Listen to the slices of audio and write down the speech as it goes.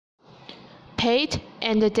Pete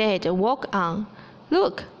and Dad walk on.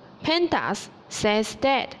 Look, pandas, says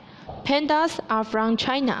Dad. Pandas are from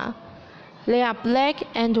China. They are black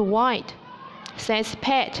and white, says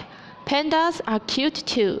Pete. Pandas are cute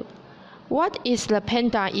too. What is the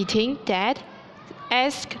panda eating, Dad?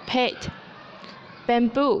 Asks Pete.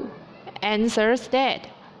 Bamboo, answers Dad.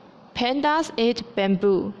 Pandas eat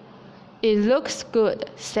bamboo. It looks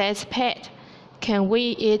good, says Pete. Can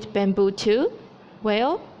we eat bamboo too?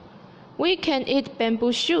 Well, we can eat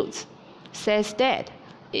bamboo shoots, says Dad.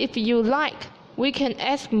 If you like, we can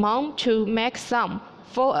ask Mom to make some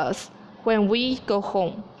for us when we go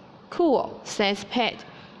home. Cool, says Pete.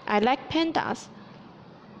 I like pandas.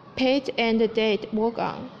 Pete and Dad walk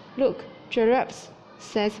on. Look, giraffes,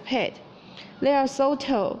 says Pete. They are so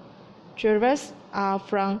tall. Giraffes are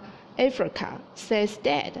from Africa, says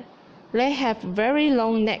Dad. They have very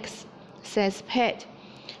long necks, says Pete,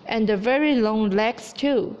 and very long legs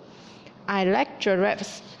too. I like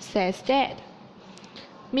giraffes, says Dad.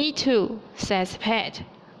 Me too, says Pete.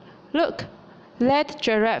 Look, that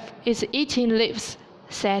giraffe is eating leaves,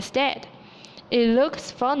 says Dad. It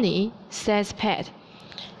looks funny, says Pete.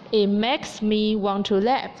 It makes me want to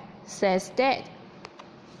laugh, says Dad.